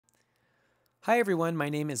Hi everyone, my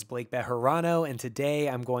name is Blake Bejarano, and today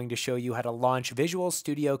I'm going to show you how to launch Visual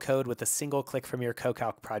Studio Code with a single click from your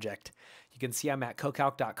CoCalc project. You can see I'm at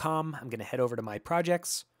CoCalc.com. I'm going to head over to my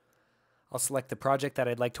projects. I'll select the project that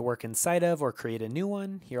I'd like to work inside of or create a new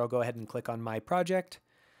one. Here I'll go ahead and click on my project.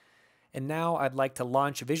 And now I'd like to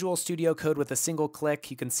launch Visual Studio Code with a single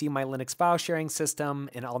click. You can see my Linux file sharing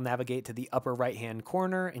system, and I'll navigate to the upper right hand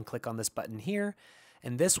corner and click on this button here.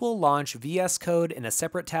 And this will launch VS Code in a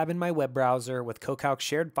separate tab in my web browser with CoCalc's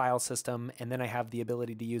shared file system, and then I have the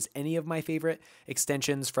ability to use any of my favorite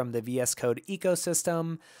extensions from the VS Code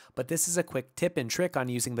ecosystem. But this is a quick tip and trick on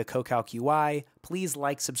using the CoCalc UI. Please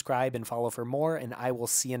like, subscribe, and follow for more, and I will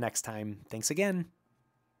see you next time. Thanks again.